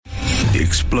The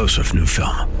explosive new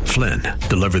film, Flynn,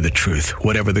 deliver the truth,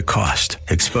 whatever the cost,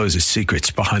 exposes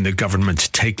secrets behind the government's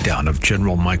takedown of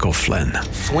General Michael Flynn.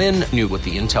 Flynn knew what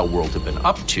the intel world had been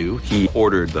up to. He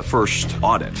ordered the first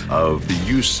audit of the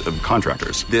use of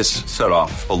contractors. This set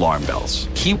off alarm bells.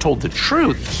 He told the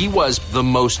truth. He was the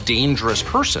most dangerous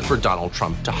person for Donald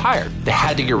Trump to hire. They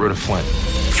had to get rid of Flynn.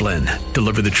 Flynn,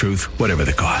 deliver the truth, whatever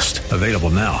the cost. Available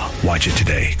now. Watch it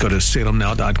today. Go to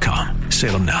salemnow.com.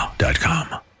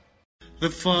 salemnow.com. The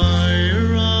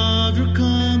fire of your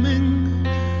coming,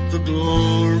 the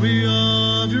glory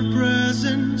of your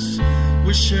presence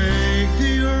will shake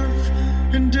the earth,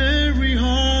 and every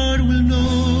heart will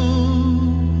know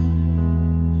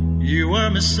you are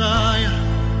Messiah,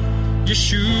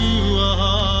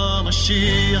 Yeshua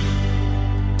HaMashiach,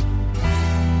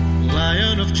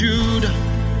 Lion of Judah,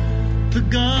 the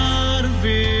God of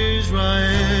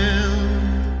Israel,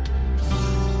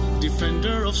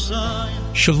 defender of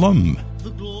Zion. Shalom.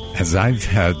 As I've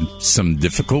had some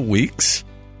difficult weeks,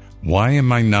 why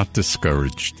am I not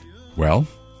discouraged? Well,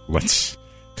 let's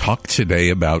talk today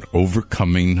about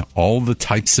overcoming all the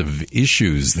types of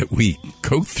issues that we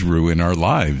go through in our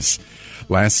lives.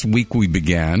 Last week we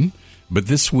began, but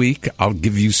this week I'll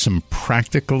give you some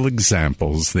practical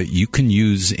examples that you can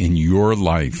use in your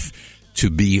life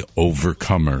to be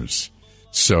overcomers.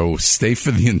 So stay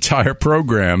for the entire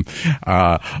program.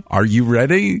 Are you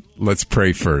ready? Let's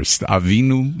pray first.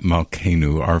 Avinu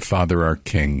Malkeinu, our Father, our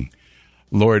King.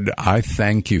 Lord, I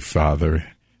thank you,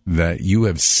 Father, that you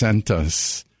have sent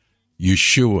us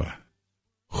Yeshua,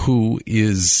 who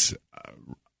is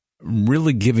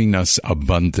really giving us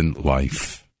abundant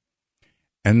life.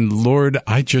 And Lord,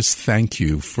 I just thank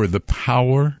you for the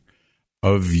power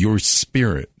of your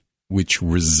Spirit, which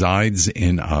resides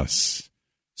in us,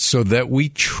 so that we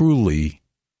truly,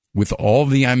 with all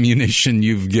the ammunition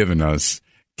you've given us,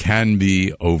 can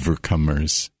be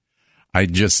overcomers. I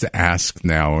just ask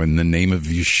now in the name of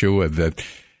Yeshua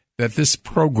that this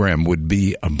program would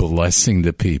be a blessing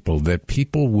to people, that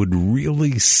people would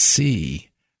really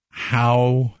see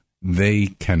how they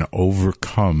can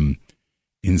overcome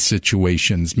in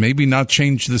situations. Maybe not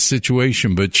change the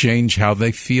situation, but change how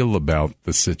they feel about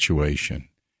the situation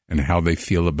and how they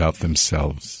feel about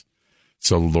themselves.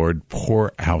 So, Lord,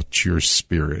 pour out your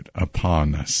Spirit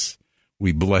upon us.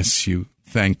 We bless you,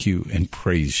 thank you, and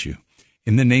praise you.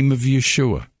 In the name of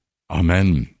Yeshua,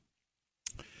 amen.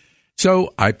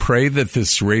 So I pray that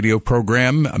this radio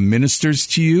program ministers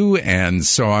to you, and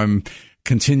so I'm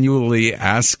continually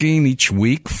asking each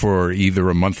week for either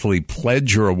a monthly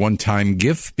pledge or a one-time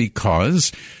gift,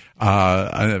 because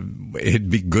it'd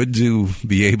be good to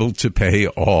be able to pay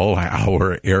all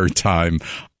our airtime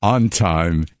on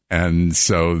time. And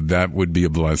so that would be a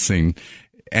blessing.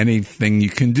 Anything you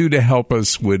can do to help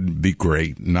us would be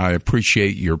great. And I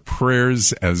appreciate your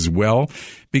prayers as well,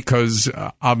 because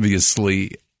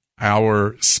obviously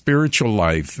our spiritual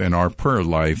life and our prayer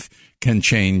life can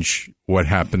change what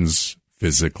happens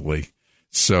physically.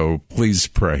 So please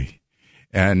pray.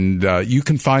 And you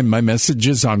can find my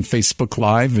messages on Facebook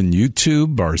Live and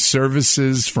YouTube. Our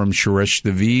services from Shoresh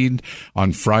David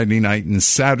on Friday night and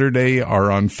Saturday are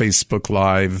on Facebook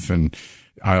Live and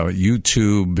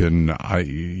YouTube, and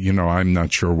I'm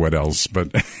not sure what else,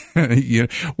 but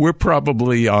we're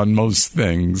probably on most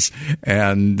things.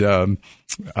 And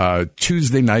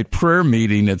Tuesday night prayer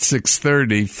meeting at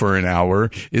 6:30 for an hour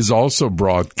is also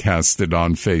broadcasted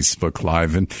on Facebook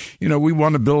Live. And, we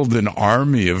want to build an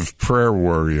army of prayer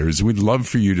warriors. We'd love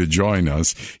for you to join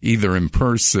us either in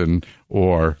person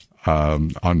or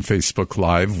on Facebook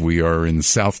Live. We are in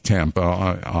South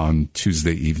Tampa on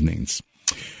Tuesday evenings.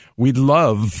 We'd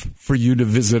love for you to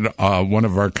visit one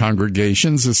of our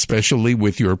congregations, especially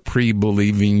with your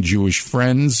pre-believing Jewish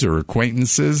friends or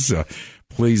acquaintances.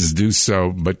 Please do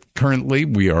so. But currently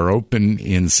we are open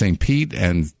in St. Pete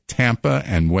and Tampa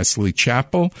and Wesley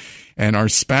Chapel, and our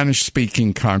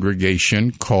Spanish-speaking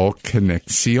congregation called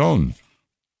Conexión.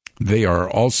 They are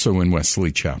also in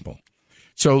Wesley Chapel.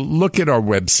 So look at our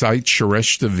website,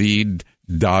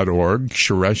 ShoreshDavid.org.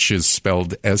 Shoresh is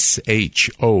spelled SHORESH,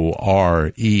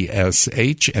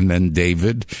 and then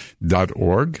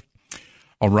David.org.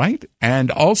 All right. And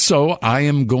also, I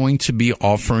am going to be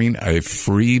offering a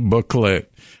free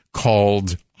booklet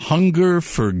called Hunger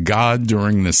for God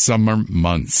During the Summer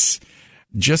Months.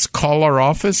 Just call our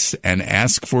office and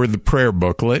ask for the prayer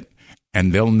booklet,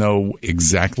 and they'll know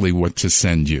exactly what to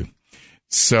send you.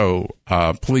 So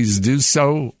please do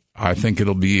so. I think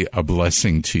it'll be a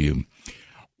blessing to you.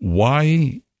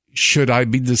 Why should I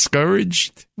be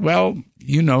discouraged? Well,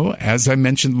 as I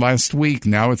mentioned last week,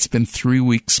 now it's been 3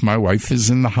 weeks. My wife is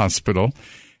in the hospital,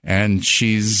 and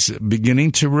she's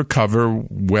beginning to recover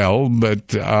well,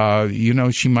 but,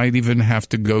 she might even have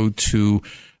to go to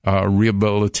a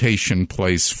rehabilitation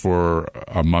place for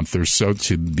a month or so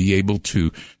to be able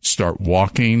to start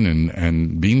walking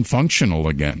and being functional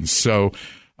again. So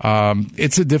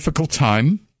it's a difficult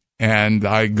time, and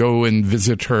I go and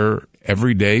visit her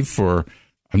every day for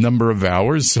a number of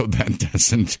hours, so that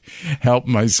doesn't help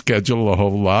my schedule a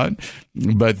whole lot.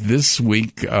 But this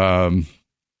week,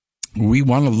 we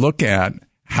want to look at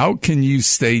how can you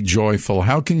stay joyful?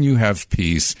 How can you have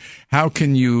peace? How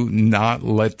can you not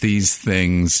let these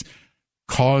things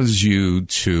cause you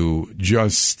to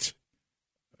just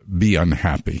be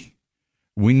unhappy?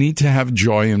 We need to have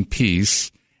joy and peace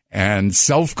and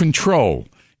self-control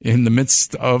in the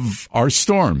midst of our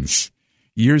storms.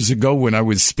 Years ago, when I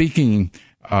was seeking,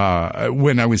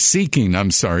 to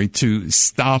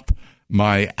stop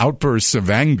my outbursts of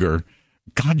anger,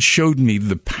 God showed me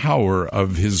the power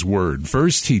of his word.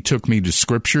 First, he took me to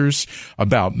scriptures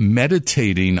about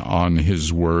meditating on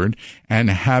his word and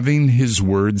having his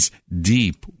words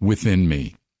deep within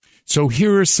me. So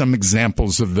here are some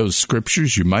examples of those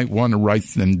scriptures. You might want to write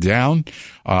them down.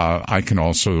 I can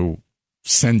also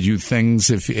send you things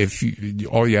if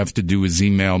all you have to do is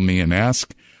email me and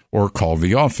ask, or call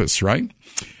the office, right?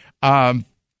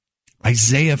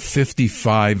 Isaiah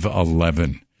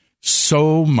 55:11.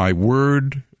 So my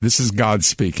word, this is God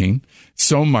speaking,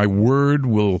 so my word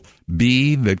will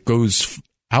be that goes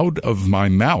out of my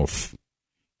mouth.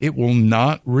 It will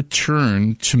not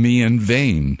return to me in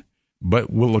vain,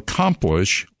 but will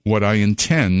accomplish what I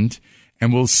intend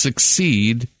and will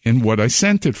succeed in what I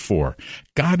sent it for.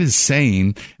 God is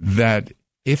saying that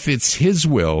if it's his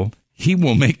will, he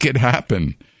will make it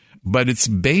happen. But it's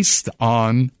based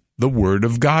on the word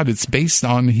of God. It's based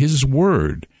on his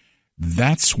word.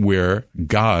 That's where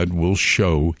God will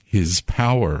show his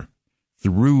power,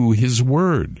 through his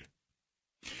word.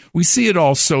 We see it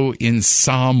also in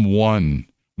Psalm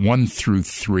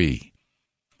 1:1-3.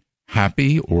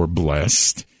 Happy or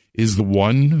blessed is the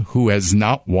one who has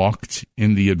not walked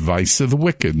in the advice of the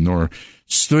wicked, nor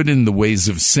stood in the ways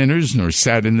of sinners, nor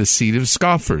sat in the seat of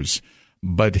scoffers.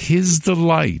 But his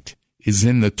delight is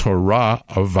in the Torah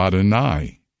of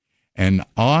Adonai, and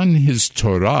on his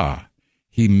Torah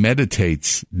he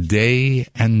meditates day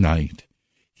and night.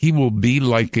 He will be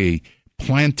like a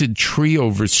planted tree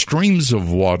over streams of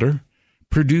water,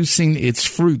 producing its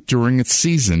fruit during its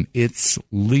season. Its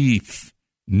leaf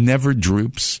never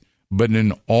droops, but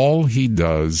in all he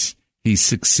does, he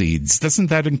succeeds. Doesn't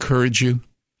that encourage you?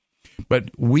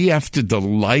 But we have to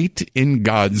delight in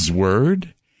God's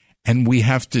word, and we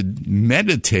have to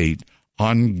meditate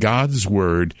on God's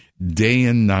word day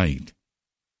and night.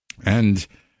 And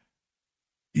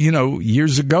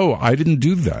years ago, I didn't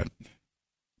do that.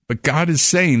 But God is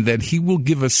saying that he will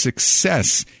give us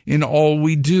success in all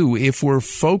we do if we're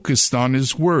focused on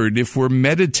his word, if we're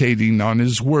meditating on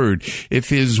his word, if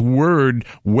his word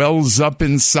wells up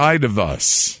inside of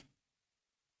us.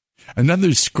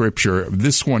 Another scripture,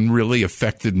 this one really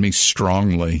affected me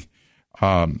strongly.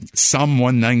 Psalm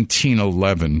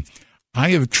 119:11.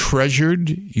 I have treasured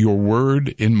your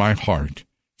word in my heart,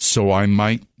 so I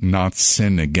might not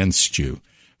sin against you.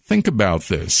 Think about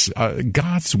this.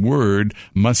 God's word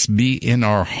must be in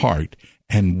our heart,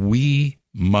 and we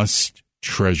must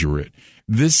treasure it.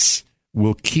 This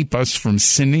will keep us from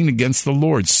sinning against the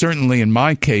Lord. Certainly in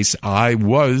my case, I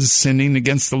was sinning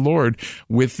against the Lord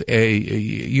with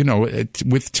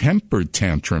with temper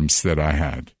tantrums that I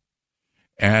had.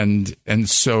 And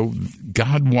so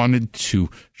God wanted to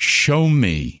show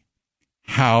me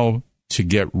how to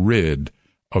get rid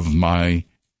of my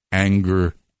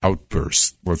anger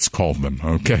outbursts, let's call them,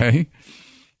 okay?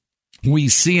 We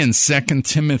see in 2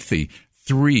 Timothy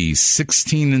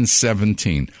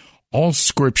 3:16-17, all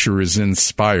scripture is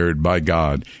inspired by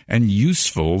God and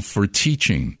useful for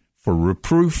teaching, for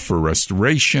reproof, for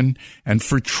restoration, and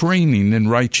for training in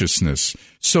righteousness,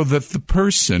 so that the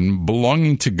person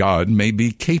belonging to God may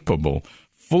be capable,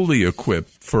 fully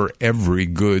equipped for every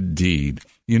good deed.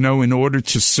 In order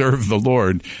to serve the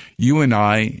Lord, you and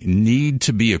I need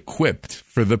to be equipped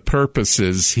for the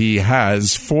purposes he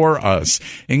has for us,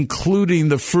 including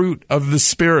the fruit of the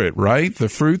Spirit, right? The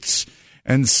fruits.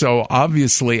 And so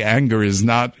obviously anger is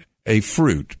not a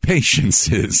fruit. Patience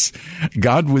is.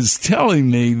 God was telling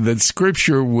me that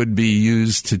scripture would be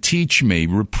used to teach me,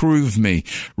 reprove me,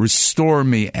 restore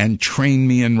me, and train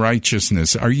me in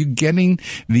righteousness. Are you getting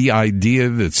the idea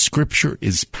that scripture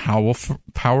is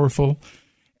powerful?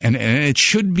 And it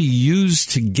should be used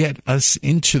to get us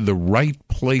into the right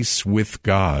place with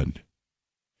God.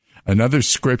 Another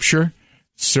scripture,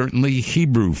 Certainly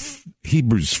Hebrews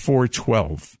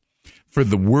 4:12. For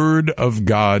the word of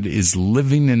God is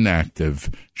living and active,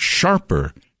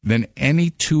 sharper than any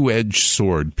two-edged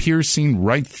sword, piercing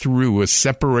right through a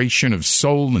separation of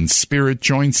soul and spirit,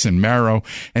 joints and marrow,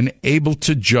 and able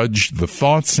to judge the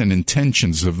thoughts and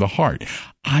intentions of the heart.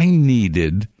 I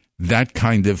needed that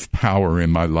kind of power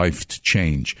in my life to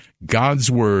change.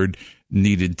 God's word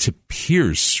needed to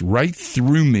pierce right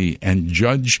through me and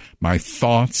judge my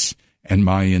thoughts and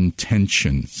my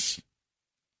intentions.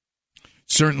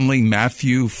 Certainly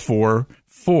Matthew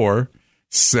 4:4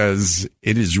 says,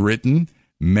 it is written,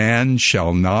 man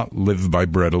shall not live by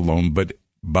bread alone, but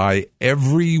by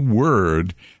every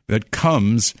word that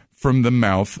comes from the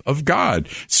mouth of God.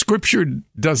 Scripture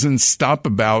doesn't stop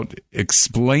about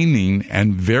explaining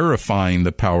and verifying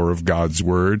the power of God's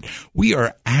word. We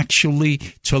are actually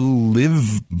to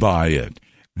live by it.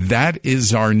 That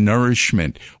is our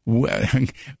nourishment.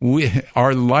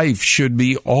 Our life should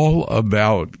be all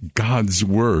about God's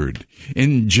word.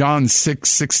 In John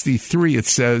 6:63, it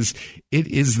says, it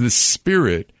is the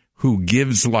Spirit who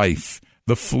gives life.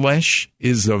 The flesh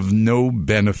is of no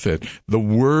benefit. The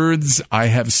words I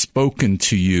have spoken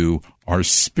to you are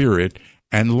spirit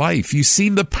and life. You see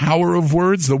the power of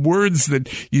words? The words that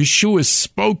Yeshua has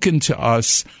spoken to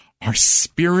us are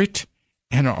spirit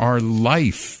and are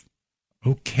life.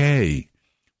 Okay,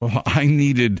 well, I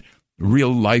needed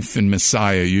real life in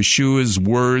Messiah. Yeshua's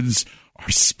words are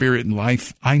spirit and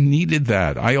life. I needed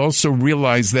that. I also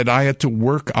realized that I had to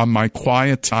work on my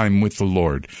quiet time with the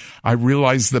Lord. I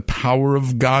realized the power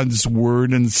of God's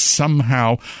word, and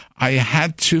somehow I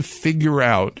had to figure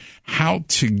out how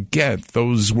to get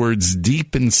those words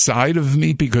deep inside of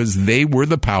me because they were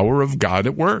the power of God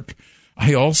at work.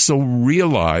 I also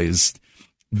realized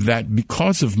that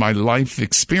because of my life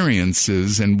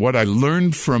experiences and what I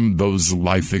learned from those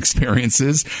life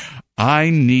experiences, I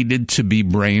needed to be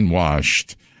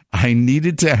brainwashed. I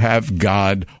needed to have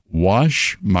God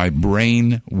wash my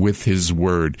brain with his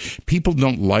word. People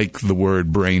don't like the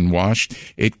word brainwashed.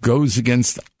 It goes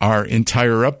against our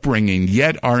entire upbringing.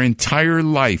 Yet our entire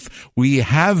life, we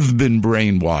have been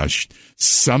brainwashed.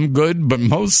 Some good, but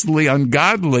mostly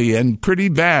ungodly and pretty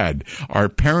bad. Our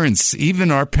parents,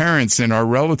 even our parents and our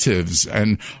relatives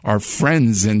and our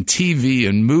friends and TV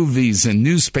and movies and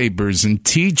newspapers and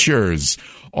teachers,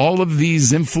 all of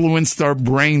these influenced our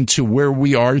brain to where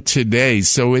we are today.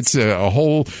 So it's a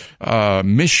whole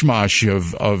mishmash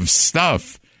of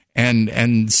stuff.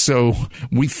 And so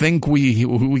we think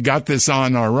we got this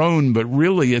on our own, but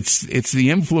really it's the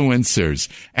influencers.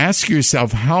 Ask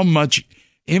yourself, how much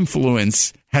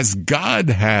influence has God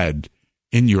had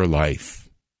in your life?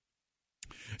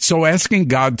 So asking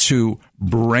God to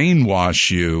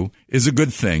brainwash you is a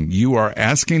good thing. You are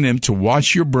asking him to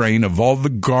wash your brain of all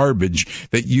the garbage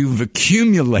that you've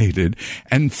accumulated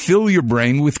and fill your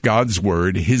brain with God's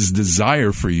word, his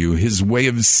desire for you, his way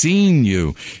of seeing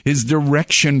you, his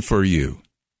direction for you.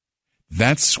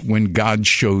 That's when God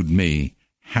showed me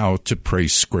how to pray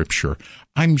scripture.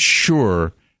 I'm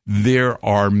sure there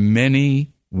are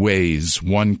many ways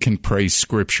one can pray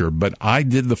scripture, but I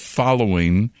did the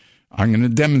following. I'm going to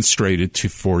demonstrate it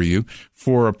for you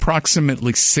for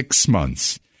approximately 6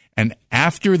 months. And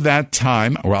after that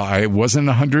time, well, I wasn't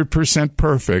 100%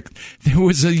 perfect. There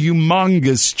was a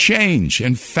humongous change.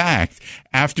 In fact,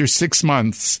 after 6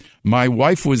 months, my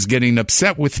wife was getting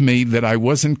upset with me that I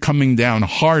wasn't coming down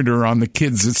harder on the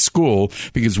kids at school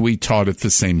because we taught at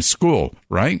the same school,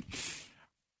 right?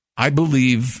 I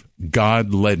believe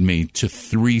God led me to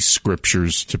 3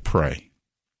 scriptures to pray.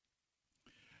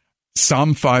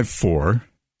 Psalm 5:4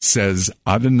 says,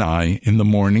 Adonai, in the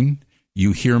morning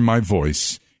you hear my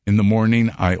voice. In the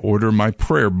morning I order my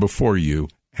prayer before you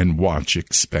and watch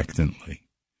expectantly.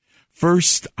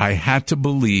 First, I had to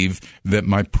believe that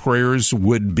my prayers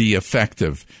would be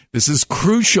effective. This is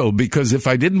crucial because if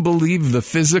I didn't believe the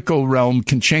physical realm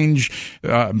can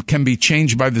be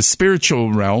changed by the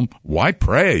spiritual realm, why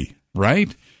pray,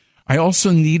 right? I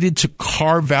also needed to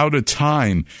carve out a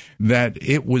time that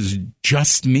it was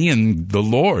just me and the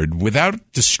Lord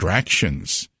without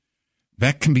distractions.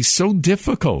 That can be so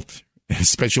difficult,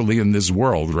 especially in this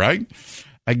world, right?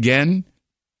 Again,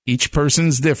 each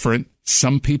person's different.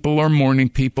 Some people are morning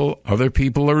people. Other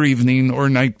people are evening or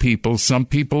night people. Some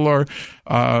people are,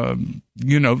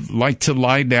 like to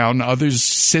lie down. Others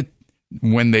sit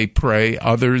when they pray.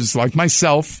 Others, like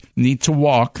myself, need to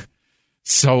walk.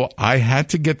 So I had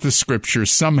to get the scripture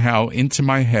somehow into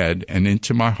my head and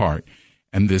into my heart,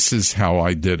 and this is how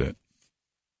I did it.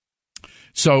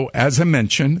 So as I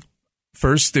mentioned,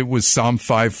 first it was Psalm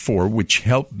 5:4, which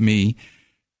helped me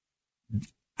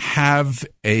have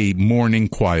a morning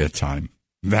quiet time.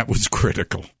 That was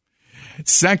critical.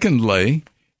 Secondly,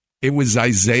 it was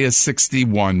Isaiah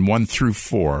 61, 1 through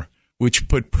 4, which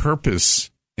put purpose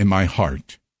in my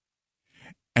heart.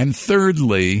 And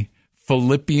thirdly,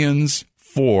 Philippians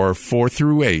 4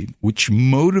 through 8, which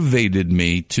motivated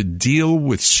me to deal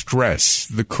with stress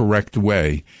the correct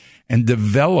way and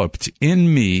developed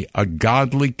in me a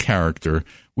godly character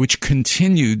which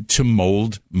continued to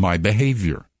mold my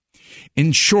behavior.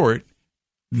 In short,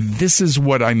 this is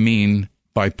what I mean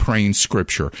by praying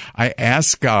Scripture. I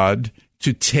ask God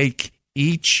to take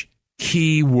each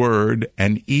key word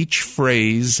and each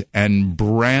phrase and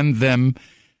brand them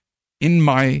in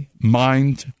my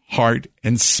mind, heart,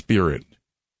 and spirit.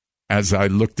 As I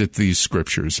looked at these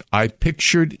scriptures, I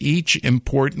pictured each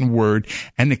important word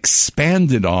and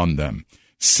expanded on them,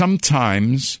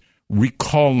 sometimes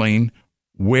recalling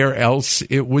where else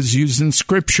it was used in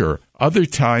Scripture, other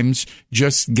times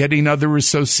just getting other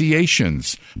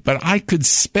associations. But I could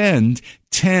spend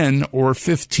 10 or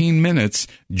 15 minutes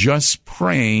just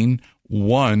praying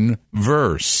one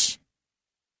verse.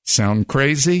 Sound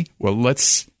crazy? Well,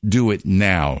 let's do it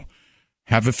now.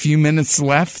 Have a few minutes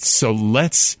left, so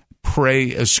let's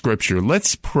pray a scripture.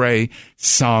 Let's pray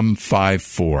Psalm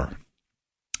 5:4.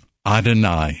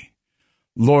 Adonai,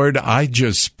 Lord, I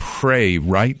just pray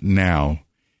right now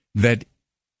that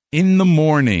in the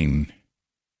morning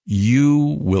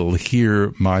you will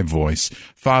hear my voice.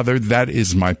 Father, that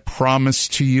is my promise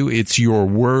to you. It's your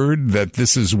word that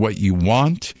this is what you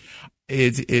want.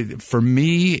 For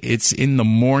me, it's in the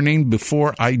morning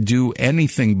before I do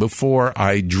anything, before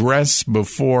I dress,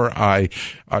 before I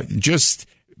just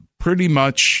pretty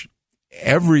much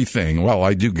everything. Well,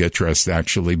 I do get dressed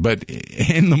actually, but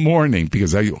in the morning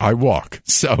because I walk.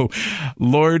 So,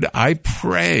 Lord, I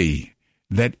pray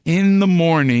that in the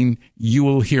morning you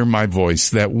will hear my voice,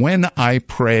 that when I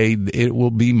pray, it will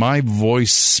be my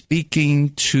voice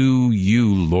speaking to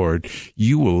you, Lord.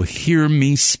 You will hear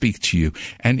me speak to you.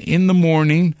 And in the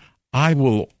morning, I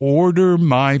will order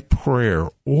my prayer.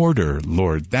 Order,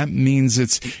 Lord. That means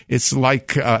it's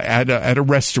like at a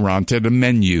restaurant, at a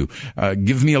menu.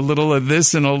 Give me a little of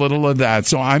this and a little of that.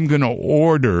 So I'm going to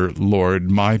order,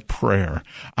 Lord, my prayer.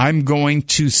 I'm going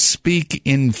to speak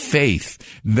in faith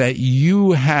that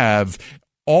you have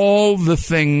all the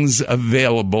things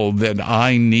available that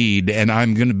I need, and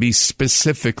I'm going to be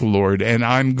specific, Lord, and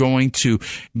I'm going to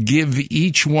give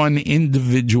each one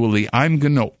individually. I'm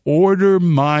going to order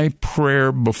my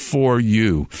prayer before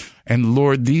you. And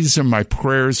Lord, these are my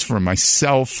prayers for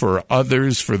myself, for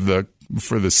others, for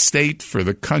the state, for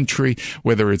the country,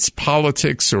 whether it's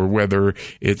politics or whether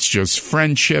it's just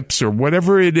friendships or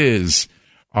whatever it is.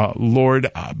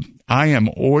 Lord, I am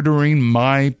ordering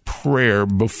my prayer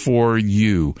before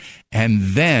you, and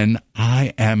then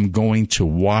I am going to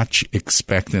watch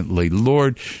expectantly.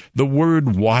 Lord, the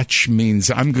word watch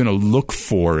means I'm going to look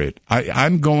for it.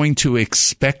 I'm going to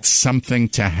expect something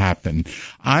to happen.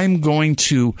 I'm going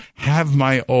to have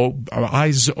my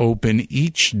eyes open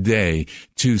each day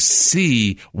to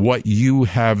see what you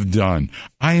have done.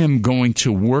 I am going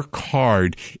to work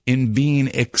hard in being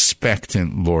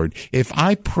expectant, Lord. If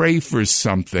I pray for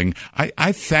something,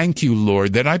 I thank you,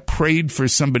 Lord, that I prayed for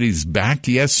somebody's back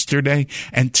yesterday,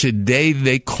 and today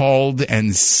they called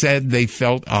and said they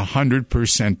felt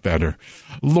 100% better.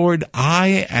 Lord,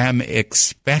 I am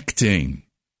expecting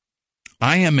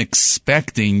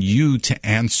you to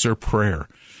answer prayer.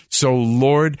 So,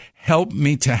 Lord, help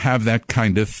me to have that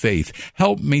kind of faith.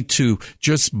 Help me to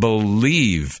just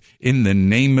believe in the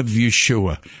name of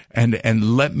Yeshua,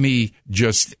 and let me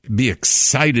just be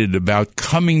excited about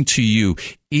coming to you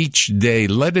each day.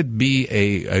 Let it be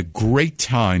a great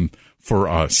time for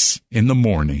us in the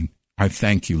morning. I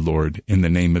thank you, Lord, in the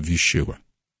name of Yeshua.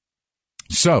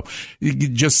 So,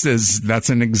 just as that's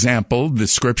an example, the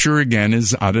scripture again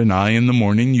is Adonai, in the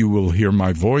morning you will hear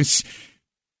my voice.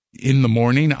 In the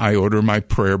morning, I order my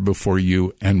prayer before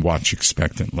you and watch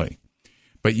expectantly.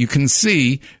 But you can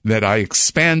see that I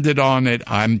expanded on it.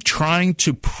 I'm trying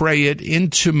to pray it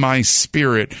into my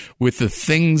spirit with the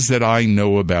things that I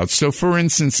know about. So, for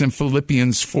instance, in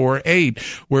Philippians 4:8,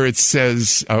 where it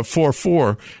says,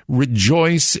 4:4,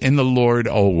 rejoice in the Lord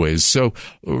always. So,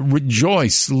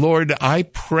 rejoice. Lord, I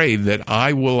pray that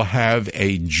I will have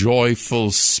a joyful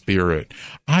spirit.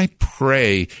 I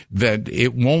pray that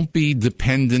it won't be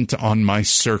dependent on my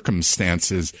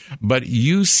circumstances, but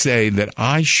you say that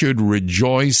I should rejoice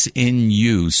rejoice in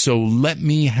you. So let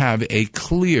me have a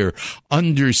clear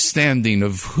understanding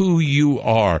of who you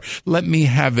are. Let me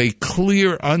have a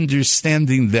clear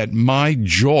understanding that my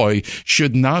joy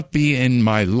should not be in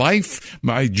my life.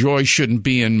 My joy shouldn't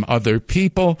be in other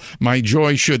people. My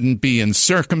joy shouldn't be in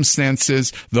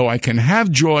circumstances, though I can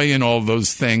have joy in all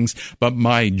those things, but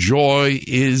my joy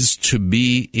is to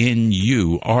be in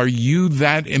you. Are you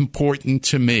that important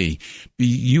to me?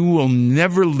 You will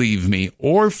never leave me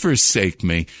or forsake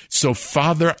me. So,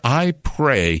 Father, I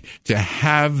pray to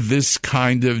have this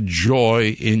kind of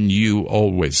joy in you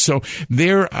always. So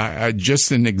there,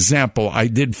 just an example, I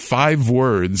did 5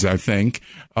 words, I think,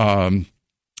 and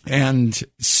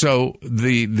so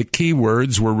the key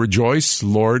words were rejoice,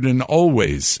 Lord, and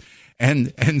always.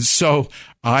 And so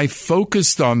I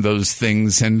focused on those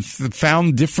things and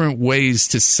found different ways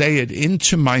to say it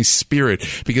into my spirit,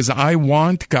 because I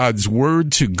want God's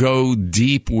word to go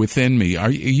deep within me. Are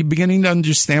you beginning to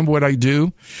understand what I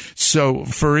do? So,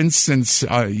 for instance,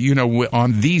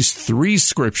 on these 3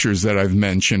 scriptures that I've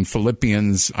mentioned,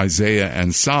 Philippians, Isaiah,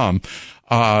 and Psalm,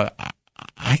 I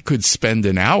could spend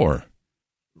an hour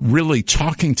really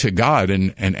talking to God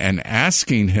and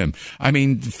asking him. I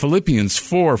mean, Philippians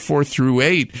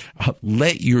 4:4-8,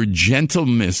 let your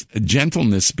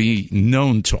gentleness be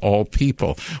known to all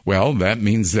people. Well, that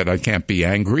means that I can't be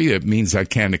angry. It means I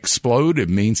can't explode.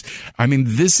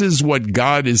 This is what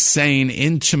God is saying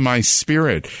into my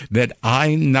spirit, that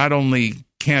I not only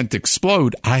can't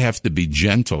explode, I have to be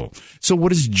gentle. So what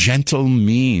does gentle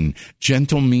mean?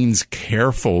 Gentle means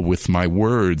careful with my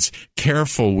words,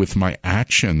 careful with my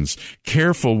actions,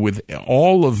 careful with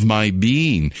all of my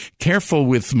being, careful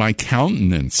with my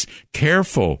countenance,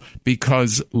 careful,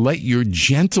 because let your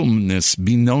gentleness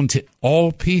be known to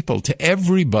all people, to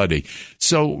everybody.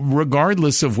 So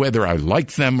regardless of whether I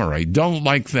like them or I don't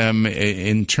like them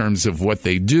in terms of what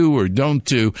they do or don't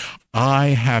do, I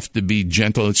have to be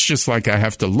gentle. It's just like I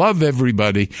have to love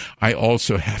everybody. I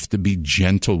also have to be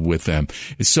gentle with them.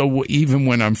 So even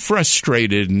when I'm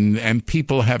frustrated and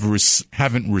people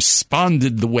haven't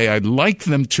responded the way I'd like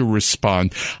them to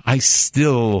respond, I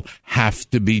still have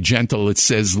to be gentle. It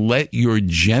says, let your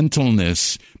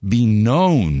gentleness be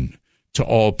known to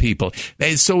all people.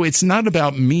 So it's not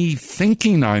about me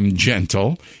thinking I'm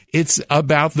gentle. It's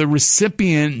about the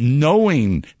recipient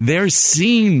knowing they're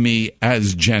seeing me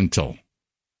as gentle.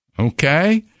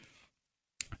 Okay?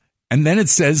 And then it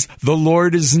says, the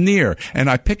Lord is near. And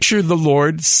I picture the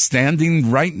Lord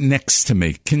standing right next to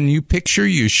me. Can you picture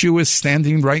Yeshua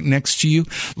standing right next to you,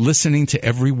 listening to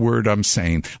every word I'm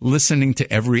saying, listening to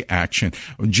every action,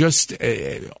 just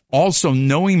also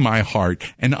knowing my heart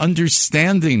and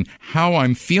understanding how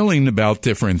I'm feeling about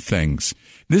different things?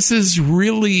 This is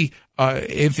really,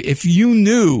 if you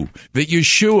knew that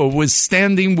Yeshua was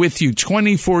standing with you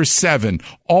 24/7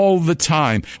 all the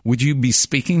time, would you be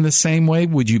speaking the same way?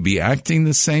 Would you be acting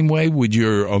the same way? Would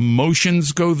your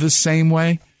emotions go the same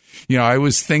way? I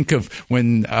always think of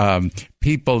when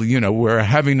people, we're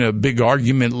having a big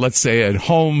argument, let's say at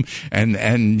home,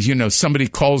 and somebody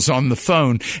calls on the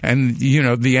phone, and,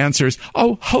 the answer is,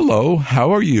 oh, hello,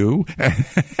 how are you?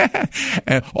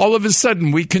 And all of a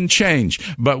sudden we can change,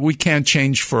 but we can't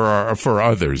change for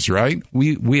others, right?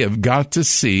 We have got to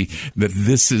see that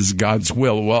this is God's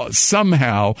will. Well,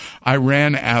 somehow I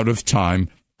ran out of time.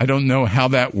 I don't know how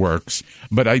that works,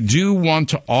 but I do want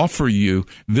to offer you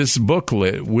this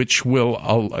booklet, which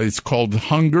it's called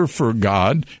Hunger for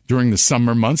God during the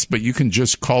summer months, but you can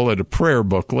just call it a prayer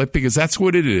booklet, because that's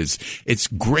what it is. It's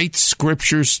great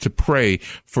scriptures to pray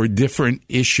for different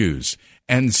issues.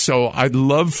 And so I'd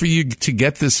love for you to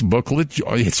get this booklet.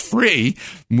 It's free.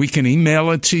 We can email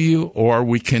it to you, or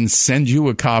we can send you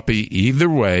a copy. Either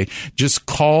way, just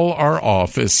call our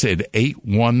office at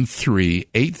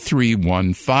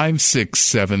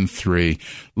 813-831-5673.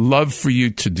 Love for you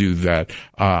to do that.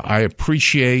 I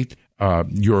appreciate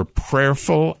your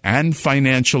prayerful and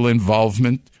financial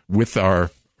involvement with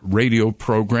our radio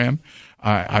program.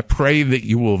 I pray that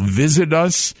you will visit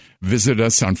us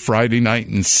on Friday night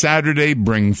and Saturday.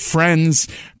 Bring friends.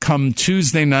 Come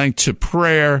Tuesday night to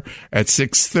prayer at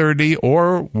 6:30,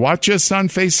 or watch us on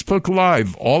Facebook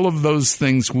Live. All of those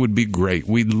things would be great.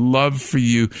 We'd love for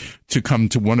you to come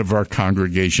to one of our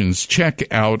congregations. Check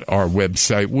out our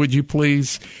website, would you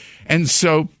please? And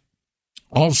so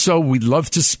Also, we'd love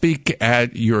to speak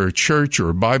at your church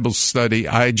or Bible study.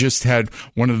 I just had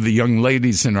one of the young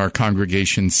ladies in our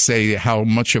congregation say how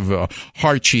much of a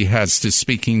heart she has to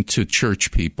speaking to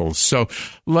church people. So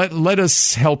let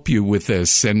us help you with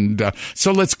this. And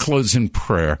so let's close in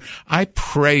prayer. I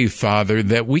pray, Father,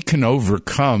 that we can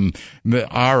overcome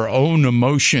our own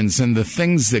emotions and the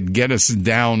things that get us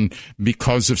down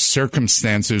because of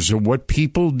circumstances or what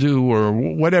people do or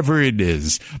whatever it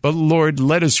is. But Lord,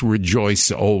 let us rejoice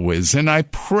always. And I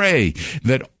pray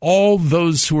that all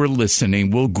those who are listening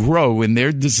will grow in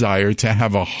their desire to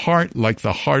have a heart like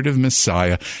the heart of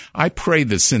Messiah. I pray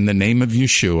this in the name of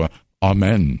Yeshua.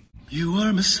 Amen. You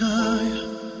are Messiah,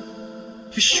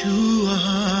 Yeshua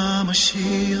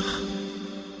HaMashiach,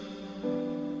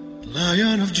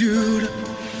 Lion of Judah,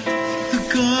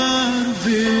 the God of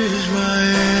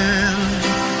Israel.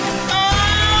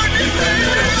 Oh, defend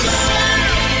us,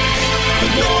 the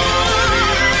Lord.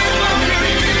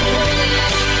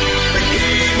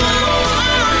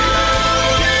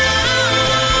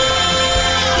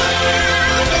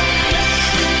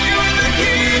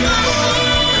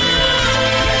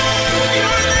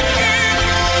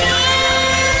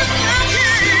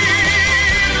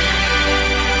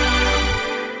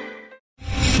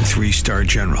 Three-star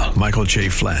General Michael J.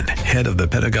 Flynn, head of the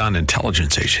Pentagon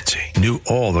Intelligence Agency, knew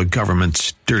all the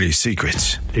government's dirty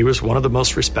secrets. He was one of the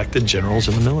most respected generals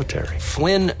in the military.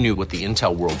 Flynn knew what the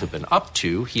intel world had been up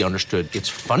to. He understood its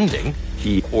funding.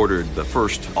 He ordered the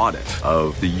first audit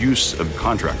of the use of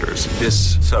contractors.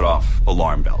 This set off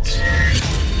alarm bells.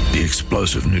 The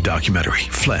explosive new documentary,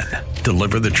 Flynn,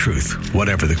 Deliver the Truth,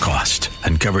 Whatever the Cost,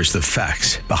 uncovers the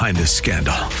facts behind this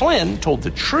scandal. Flynn told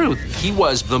the truth. He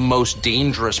was the most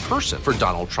dangerous person for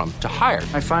Donald Trump to hire.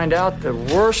 I find out the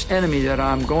worst enemy that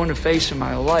I'm going to face in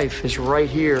my life is right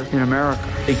here in America.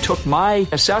 They took my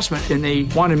assessment and they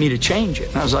wanted me to change it.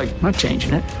 And I was like, I'm not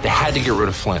changing it. They had to get rid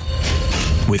of Flynn.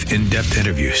 With in-depth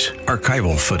interviews,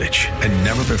 archival footage, and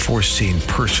never-before-seen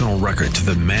personal records of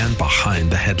the man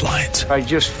behind the headlines. I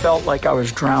just felt like I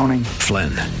was drowning. Flynn,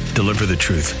 Deliver the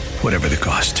Truth, Whatever the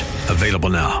Cost. Available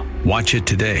now. Watch it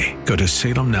today. Go to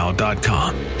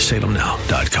salemnow.com.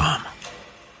 salemnow.com.